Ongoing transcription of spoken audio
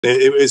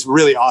It was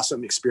really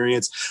awesome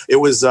experience. It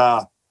was,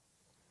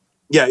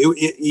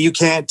 you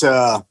can't,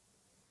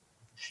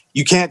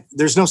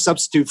 there's no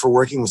substitute for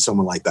working with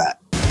someone like that.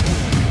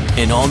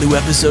 An all-new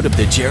episode of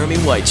The Jeremy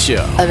White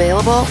Show.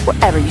 Available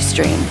wherever you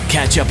stream.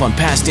 Catch up on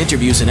past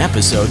interviews and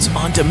episodes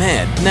on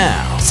demand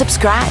now.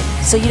 Subscribe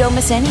so you don't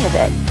miss any of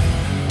it.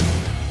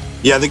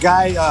 Yeah, the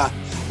guy,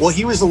 well,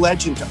 he was a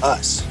legend to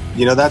us.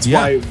 You know, that's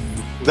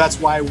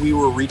why we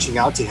were reaching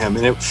out to him.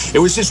 And it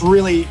was just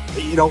really,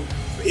 you know,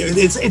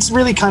 it's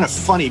really kind of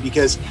funny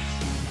because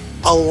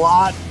a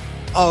lot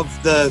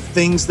of the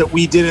things that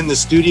we did in the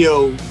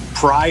studio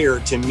prior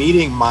to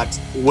meeting Mutt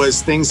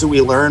was things that we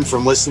learned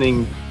from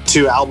listening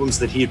to albums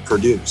that he had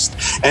produced.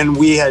 And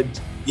we had,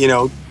 you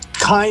know,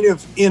 kind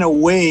of in a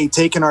way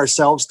taken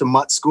ourselves to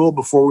Mutt school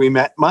before we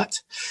met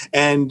Mutt,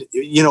 and,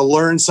 you know,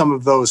 learned some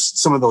of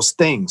those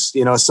things,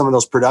 you know, some of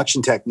those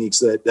production techniques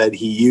that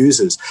he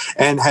uses,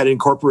 and had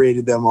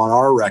incorporated them on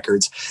our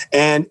records.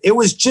 And it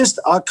was just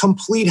a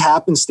complete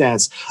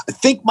happenstance. I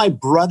think my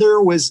brother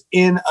was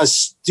in a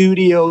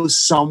studio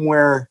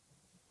somewhere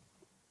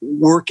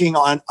working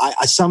on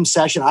some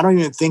session. I don't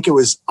even think it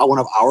was one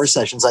of our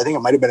sessions. I think it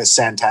might have been a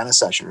Santana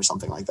session or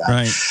something like that.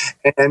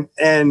 Right.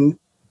 And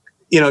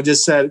you know,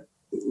 just said,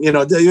 you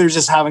know, they were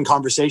just having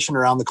conversation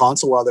around the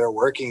console while they were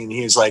working. And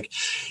he was like,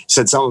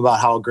 said something about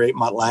how great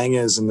Mutt Lange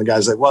is. And the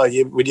guy's like, well,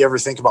 would you ever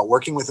think about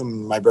working with him?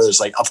 And my brother's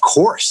like, of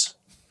course,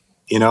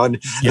 you know, and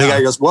the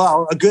guy goes,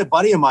 well, a good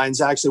buddy of mine's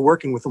actually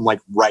working with him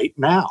like right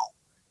now.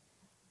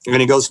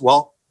 And he goes,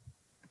 well,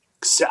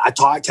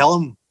 tell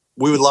him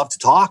we would love to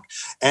talk.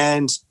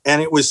 And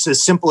it was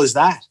as simple as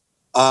that.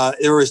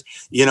 There was,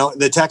 you know,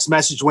 the text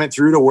message went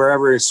through to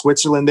wherever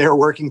Switzerland they were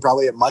working,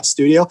 probably at Mutt's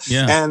studio.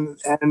 Yeah. And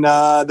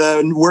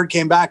the word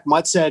came back.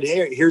 Mutt said,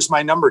 hey, here's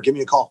my number. Give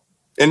me a call.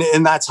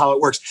 And that's how it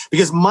works.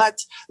 Because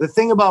Mutt, the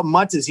thing about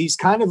Mutt is he's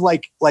kind of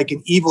like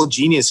an evil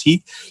genius.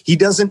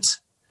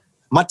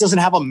 Mutt doesn't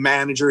have a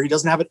manager. He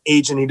doesn't have an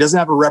agent. He doesn't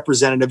have a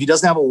representative. He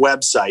doesn't have a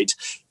website.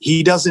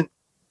 He doesn't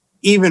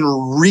even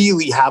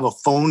really have a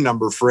phone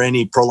number for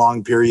any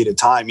prolonged period of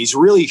time. He's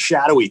really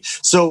shadowy.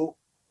 So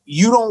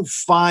you don't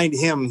find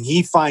him,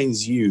 he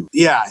finds you.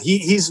 Yeah,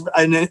 he's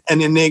an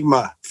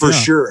enigma for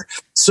sure.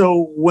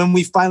 So when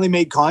we finally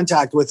made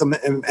contact with him,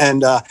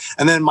 and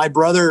then my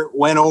brother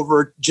went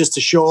over just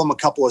to show him a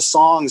couple of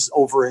songs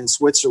over in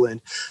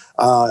Switzerland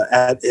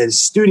at his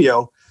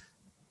studio,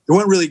 it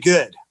went really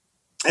good.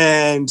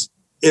 And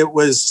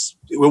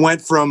we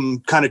went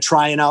from kind of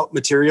trying out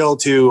material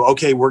to,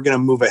 okay, we're going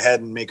to move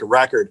ahead and make a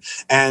record.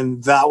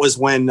 And that was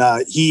when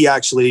he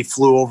actually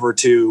flew over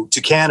to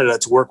Canada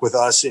to work with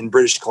us in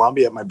British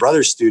Columbia at my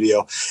brother's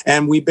studio.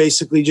 And we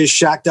basically just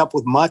shacked up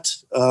with Mutt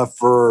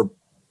for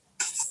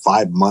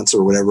 5 months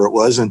or whatever it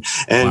was, and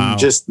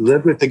just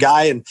lived with the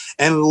guy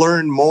and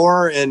learned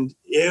more. And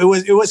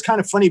it was kind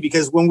of funny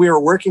because when we were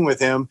working with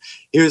him,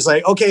 he was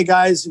like, okay,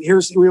 guys,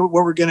 here's what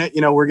we're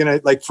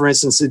gonna, like, for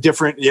instance, a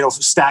different,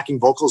 stacking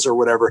vocals or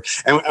whatever.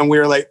 And we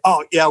were like,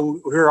 oh yeah,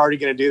 we're already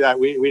going to do that.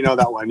 We know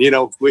that one,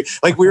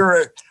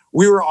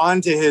 we were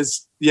on to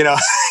his, to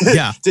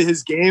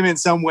his game in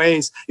some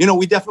ways.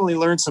 We definitely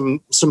learned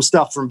some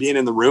stuff from being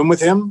in the room with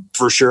him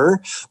for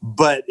sure.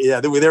 But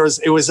yeah,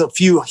 it was a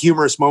few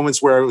humorous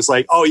moments where it was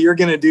like, oh, you're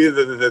going to do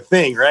the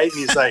thing, right? And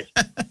he's like,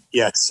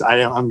 yes,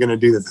 I'm going to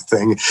do the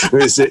thing.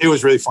 It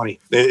was really funny.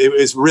 It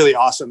was really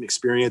awesome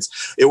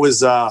experience. It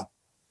was,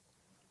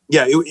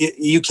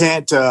 you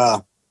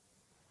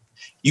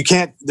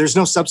can't, there's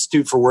no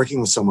substitute for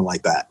working with someone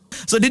like that.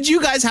 So did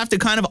you guys have to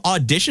kind of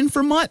audition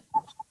for Mutt?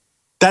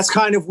 That's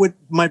kind of what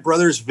my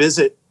brother's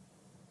visit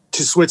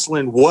to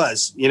Switzerland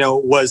was. We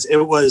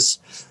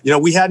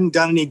hadn't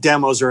done any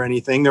demos or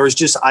anything. There was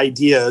just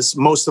ideas.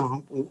 Most of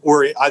them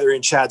were either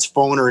in Chad's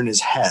phone or in his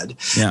head.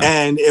 Yeah.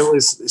 And it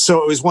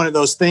was one of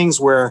those things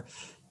where,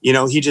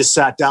 he just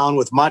sat down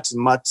with Mutt,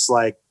 and Mutt's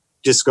like,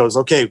 just goes,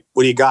 okay,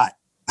 what do you got?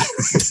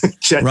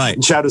 Right.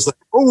 And Chad was like,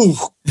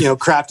 oh,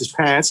 crapped his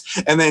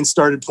pants, and then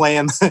started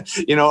playing,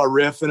 a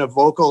riff and a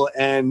vocal.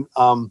 And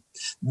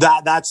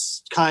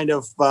that's kind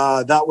of,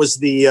 that was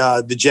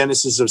the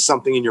genesis of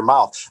Something in Your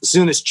Mouth. As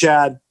soon as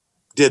Chad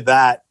did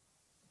that,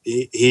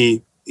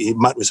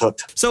 Mutt was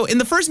hooked. So in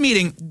the first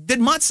meeting, did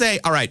Mutt say,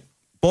 all right,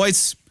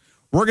 boys,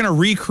 we're going to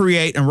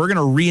recreate and we're going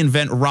to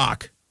reinvent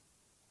rock,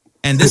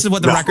 and this is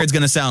what the record's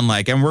going to sound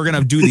like, and we're going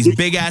to do these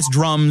big ass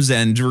drums,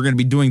 and we're going to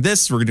be doing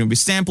this, we're going to be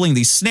sampling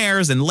these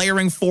snares and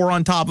layering 4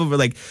 on top of it?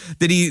 Like,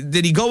 did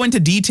he go into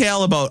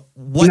detail about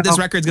what this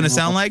record's going to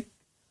sound like?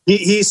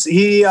 He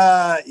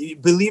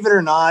believe it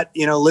or not,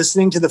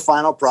 listening to the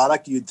final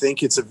product, you'd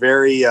think it's a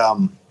very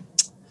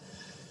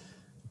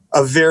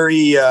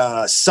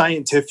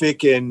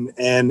scientific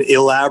and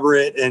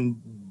elaborate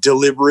and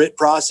deliberate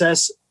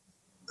process.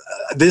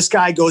 This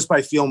guy goes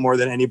by feel more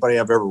than anybody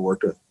I've ever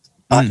worked with.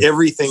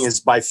 Everything is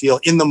by feel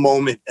in the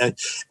moment. And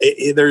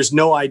there's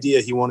no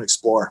idea he won't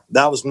explore.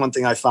 That was one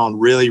thing I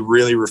found really,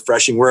 really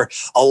refreshing, where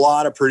a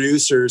lot of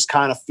producers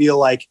kind of feel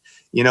like,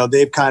 you know,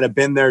 they've kind of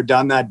been there,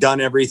 done that,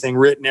 done everything,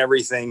 written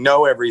everything,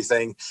 know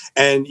everything.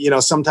 And, you know,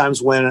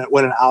 sometimes when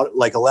an out,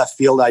 like a left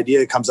field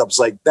idea comes up, it's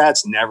like,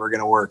 that's never going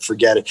to work.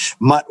 Forget it.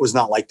 Mutt was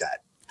not like that.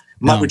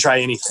 Mutt would try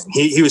anything.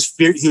 He was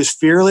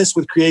fearless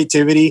with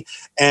creativity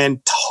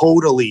and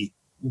totally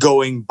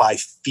going by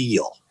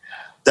feel.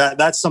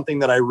 That's something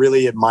that I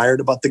really admired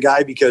about the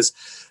guy, because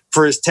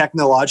for as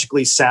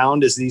technologically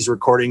sound as these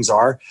recordings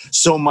are,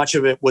 so much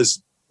of it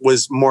was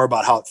more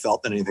about how it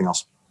felt than anything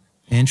else.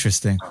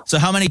 Interesting. So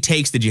how many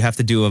takes did you have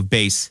to do of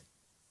bass?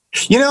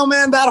 You know,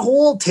 man, that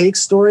whole take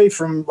story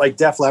from like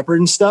Def Leppard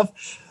and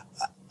stuff,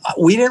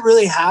 we didn't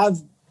really have,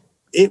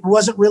 it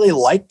wasn't really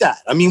like that.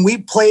 I mean, we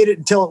played it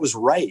until it was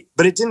right,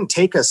 but it didn't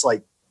take us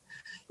like,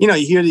 you know,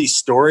 you hear these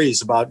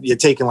stories about you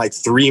taking like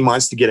 3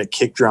 months to get a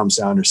kick drum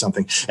sound or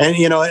something. And,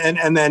 you know,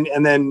 and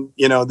then,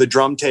 you know, the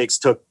drum takes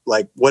took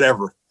like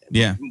whatever,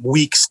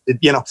 weeks,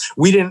 you know,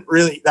 we didn't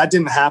really, that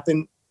didn't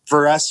happen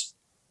for us.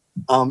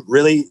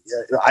 Really,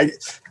 I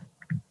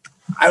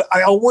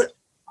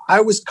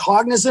was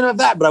cognizant of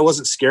that, but I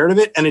wasn't scared of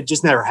it. And it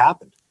just never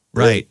happened.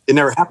 Right. It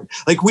never happened.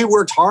 Like, we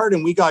worked hard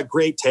and we got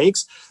great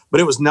takes, but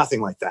it was nothing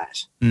like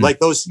that. Like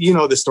those, you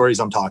know, the stories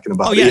I'm talking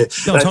about. Oh yeah,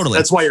 no, totally.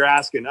 That's why you're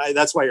asking.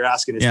 That's why you're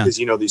asking, is because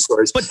you know these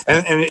stories. But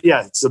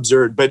yeah, it's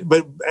absurd. But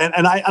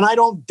I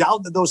don't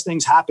doubt that those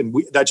things happen.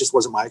 That just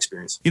wasn't my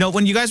experience. You know,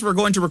 when you guys were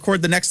going to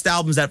record the next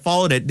albums that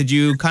followed it, did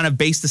you kind of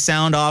base the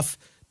sound off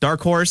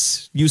Dark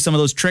Horse? Use some of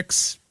those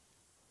tricks?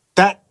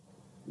 That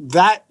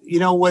you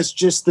know was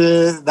just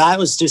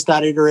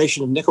that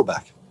iteration of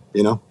Nickelback.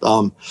 You know,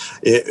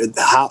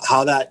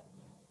 how that,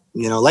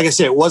 you know, like I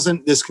say, it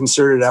wasn't this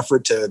concerted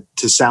effort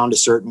to sound a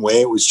certain way.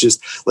 It was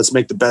just, let's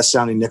make the best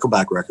sounding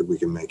Nickelback record we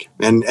can make.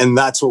 And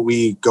that's what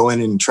we go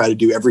in and try to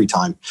do every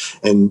time.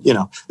 And, you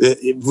know,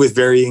 with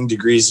varying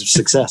degrees of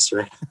success,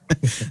 right?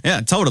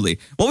 Yeah, totally.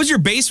 What was your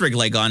bass rig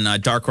like on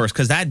Dark Horse?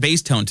 Because that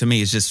bass tone to me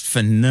is just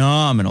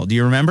phenomenal. Do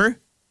you remember?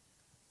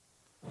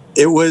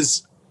 It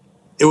was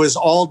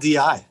all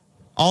DI.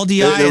 All DI.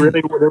 There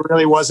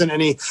really wasn't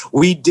any.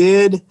 We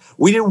did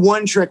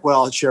one trick.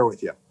 Well, I'll share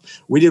with you.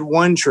 We did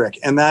one trick,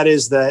 and that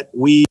is that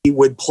we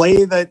would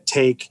play the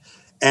take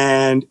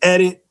and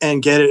edit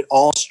and get it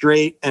all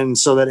straight, and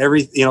so that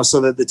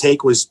so that the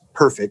take was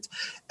perfect.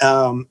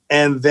 And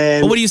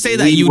then, but what do you say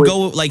that you would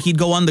go, like, he'd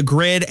go on the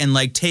grid and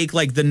like take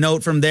like the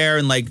note from there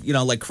and like, you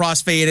know, like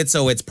crossfade it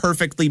so it's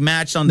perfectly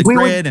matched on the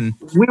grid, and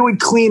we would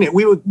clean it.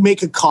 We would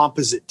make a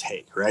composite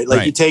take, right?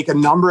 Like you take a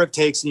number of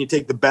takes and you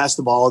take the best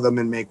of all of them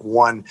and make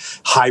one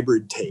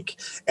hybrid take,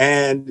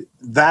 and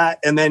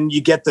then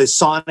you get the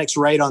sonics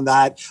right on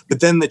that.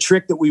 But then the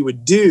trick that we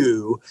would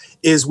do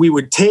is we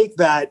would take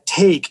that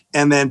take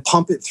and then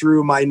pump it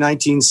through my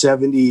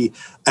 1970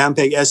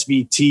 Ampeg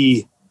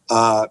SVT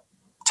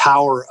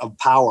tower of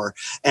power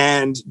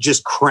and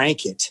just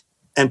crank it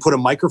and put a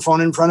microphone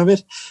in front of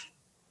it.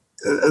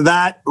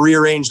 That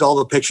rearranged all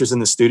the pictures in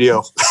the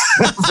studio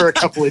for a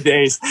couple of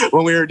days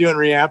when we were doing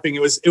reamping.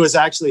 It was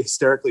actually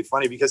hysterically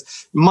funny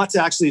because Mutt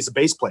actually is a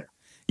bass player.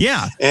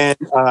 Yeah. And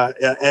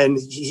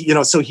he, you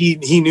know, so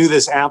he knew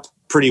this amp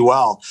pretty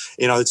well.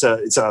 You know, it's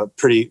a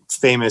pretty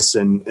famous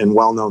and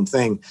well-known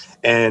thing.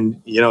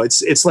 And, you know,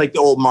 it's like the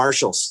old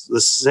Marshalls,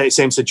 the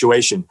same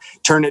situation.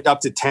 Turn it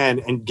up to 10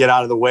 and get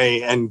out of the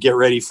way and get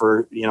ready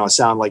for, you know, a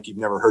sound like you've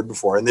never heard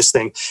before. And this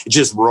thing, it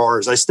just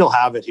roars. I still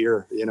have it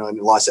here, you know, in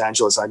Los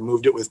Angeles. I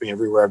moved it with me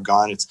everywhere I've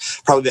gone.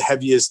 It's probably the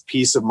heaviest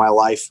piece of my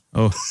life.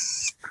 Oh.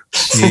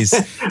 Jeez.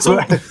 So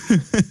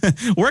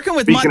working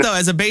with Mutt though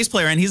as a bass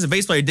player, and he's a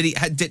bass player,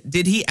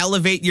 did he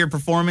elevate your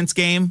performance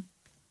game?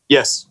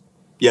 Yes,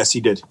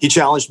 he did. He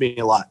challenged me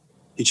a lot.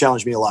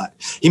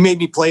 He made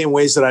me play in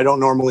ways that I don't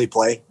normally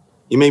play.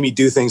 He made me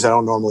do things I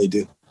don't normally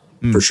do,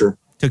 for sure.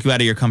 Took you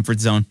out of your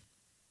comfort zone.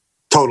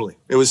 Totally.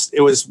 It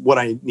was what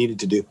I needed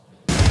to do.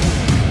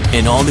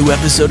 An all-new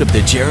episode of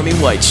The Jeremy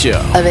White Show.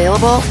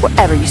 Available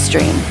wherever you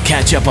stream.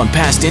 Catch up on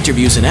past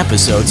interviews and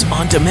episodes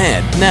on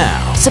demand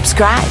now.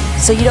 Subscribe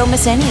so you don't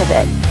miss any of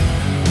it.